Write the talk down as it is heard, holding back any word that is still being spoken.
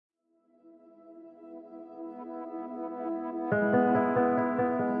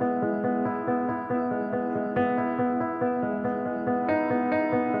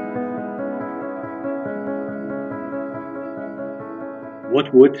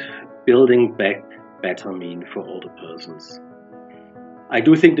what would building back better mean for older persons? I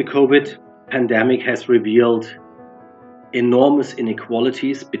do think the COVID pandemic has revealed enormous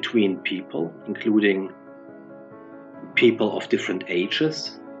inequalities between people, including people of different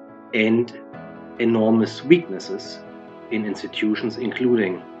ages, and enormous weaknesses in institutions,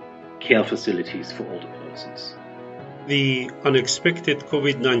 including care facilities for older persons. The unexpected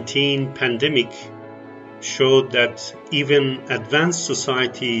COVID-19 pandemic showed that even advanced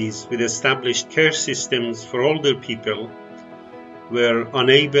societies with established care systems for older people were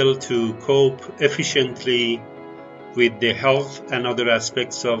unable to cope efficiently with the health and other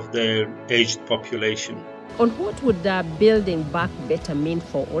aspects of their aged population. On what would building back better mean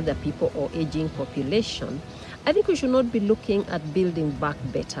for older people or aging population? I think we should not be looking at building back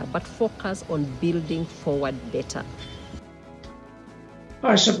better, but focus on building forward better.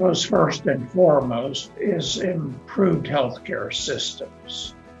 I suppose first and foremost is improved healthcare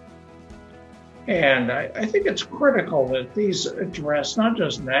systems. And I think it's critical that these address not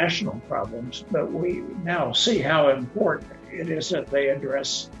just national problems, but we now see how important it is that they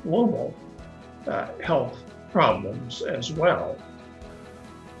address global health problems as well.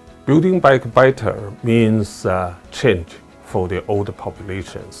 Building back better means change for the older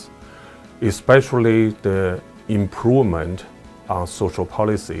populations, especially the improvement on social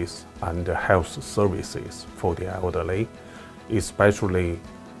policies and health services for the elderly, especially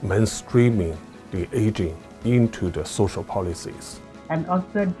mainstreaming the aging into the social policies. And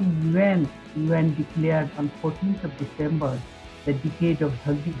also at the UN declared on 14th of December the decade of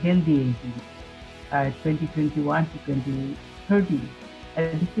healthy aging, 2021 to 2030.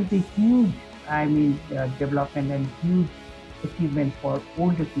 And this is a huge, development and huge achievement for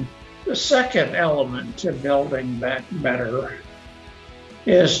older people. The second element to building back better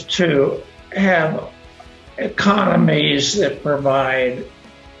is to have economies that provide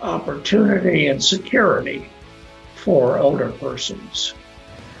opportunity and security for older persons.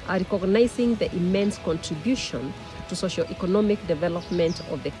 Recognizing the immense contribution to socio-economic development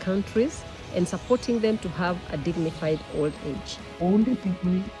of the countries and supporting them to have a dignified old age. Older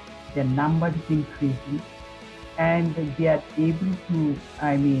people, their number is increasing and they are able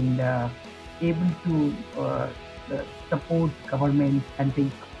to, support government and the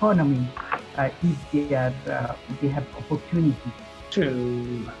economy if they have opportunity.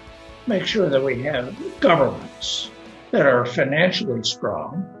 To make sure that we have governments that are financially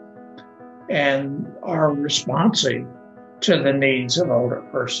strong and are responsive to the needs of older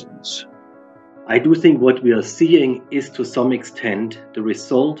persons. I do think what we are seeing is to some extent the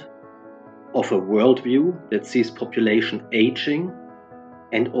result of a worldview that sees population aging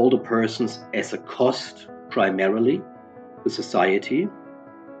and older persons as a cost primarily to society,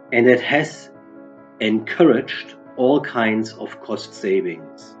 and that has encouraged all kinds of cost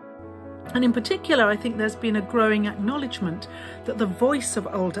savings. And in particular, I think there's been a growing acknowledgement that the voice of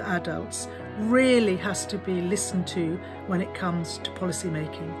older adults really has to be listened to when it comes to policy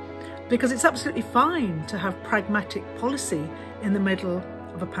making. Because it's absolutely fine to have pragmatic policy in the middle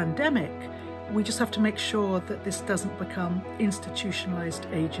of a pandemic. We just have to make sure that this doesn't become institutionalized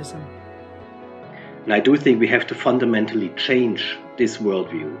ageism. And I do think we have to fundamentally change this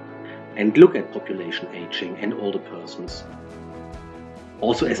worldview and look at population aging and older persons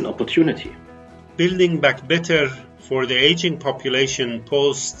also as an opportunity. Building back better for the aging population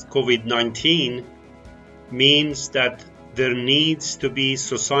post-COVID-19 means that there needs to be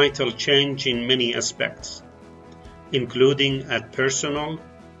societal change in many aspects, including at personal,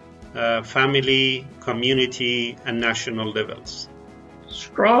 family, community, and national levels.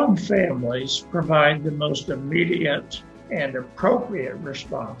 Strong families provide the most immediate and appropriate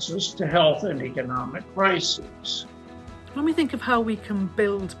responses to health and economic crises. When we think of how we can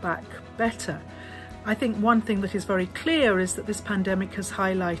build back better, I think one thing that is very clear is that this pandemic has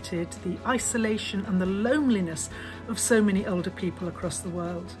highlighted the isolation and the loneliness of so many older people across the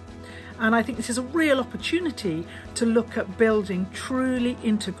world. And I think this is a real opportunity to look at building truly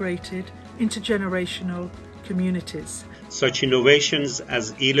integrated, intergenerational communities. Such innovations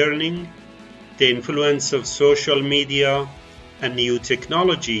as e-learning, the influence of social media and new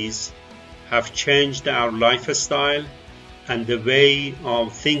technologies have changed our lifestyle and the way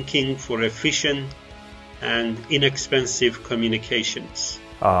of thinking for efficient and inexpensive communications.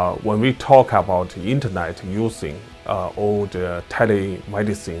 When we talk about the internet using or the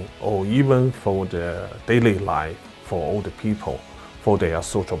telemedicine or even for the daily life for older people, for their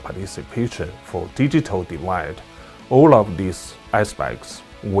social participation, for digital divide, all of these aspects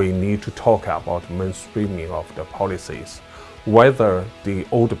we need to talk about mainstreaming of the policies, whether the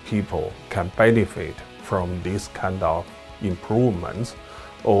older people can benefit from this kind of improvements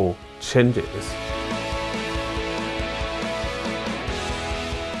or changes.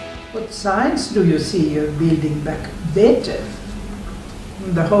 What signs do you see of building back better?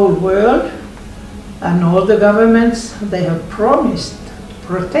 The whole world and all the governments, they have promised to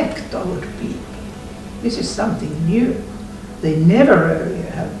protect old people. This is something new. They never earlier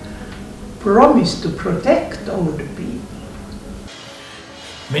have promised to protect old people.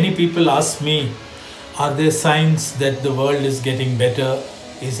 Many people ask me, are there signs that the world is getting better?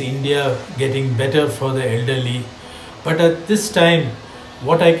 Is India getting better for the elderly? But at this time,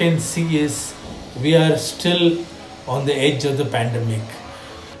 what I can see is we are still on the edge of the pandemic.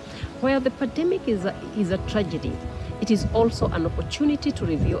 While the pandemic is a tragedy, it is also an opportunity to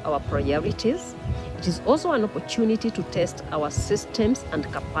review our priorities. It is also an opportunity to test our systems and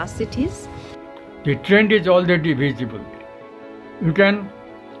capacities. The trend is already visible. You can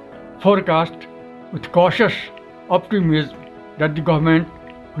forecast with cautious optimism that the government,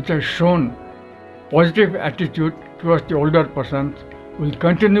 which has shown positive attitude towards the older persons, will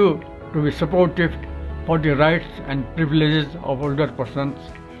continue to be supportive for the rights and privileges of older persons,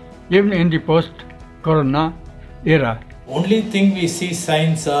 even in the post-corona era. Only thing we see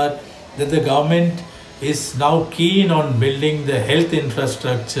signs are that the government is now keen on building the health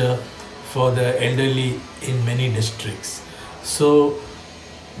infrastructure for the elderly in many districts. So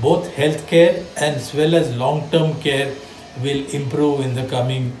both healthcare as well as long-term care will improve in the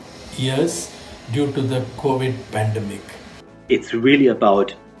coming years due to the COVID pandemic. It's really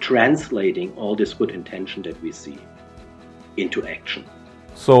about translating all this good intention that we see into action.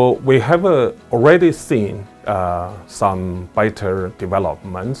 So we have already seen some better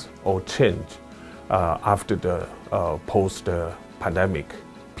developments or change after the post-pandemic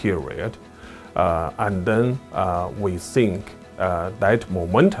period. And then we think that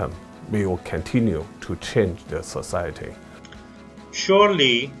momentum will continue to change the society.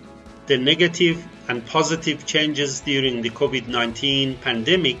 Surely, the negative and positive changes during the COVID-19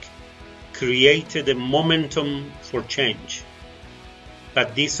 pandemic created a momentum for change.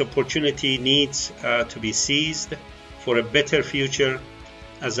 But this opportunity needs to be seized for a better future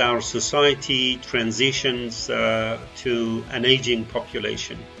as our society transitions to an aging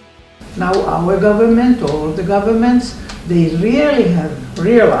population. Now our government, all the governments, they really have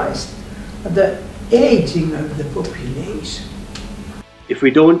realized the aging of the population. If we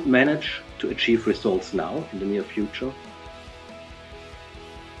don't manage to achieve results now in the near future,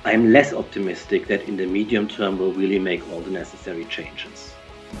 I'm less optimistic that in the medium term we'll really make all the necessary changes.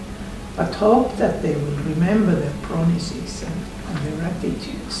 But hope that they will remember their promises and their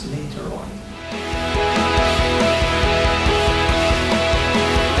attitudes later on.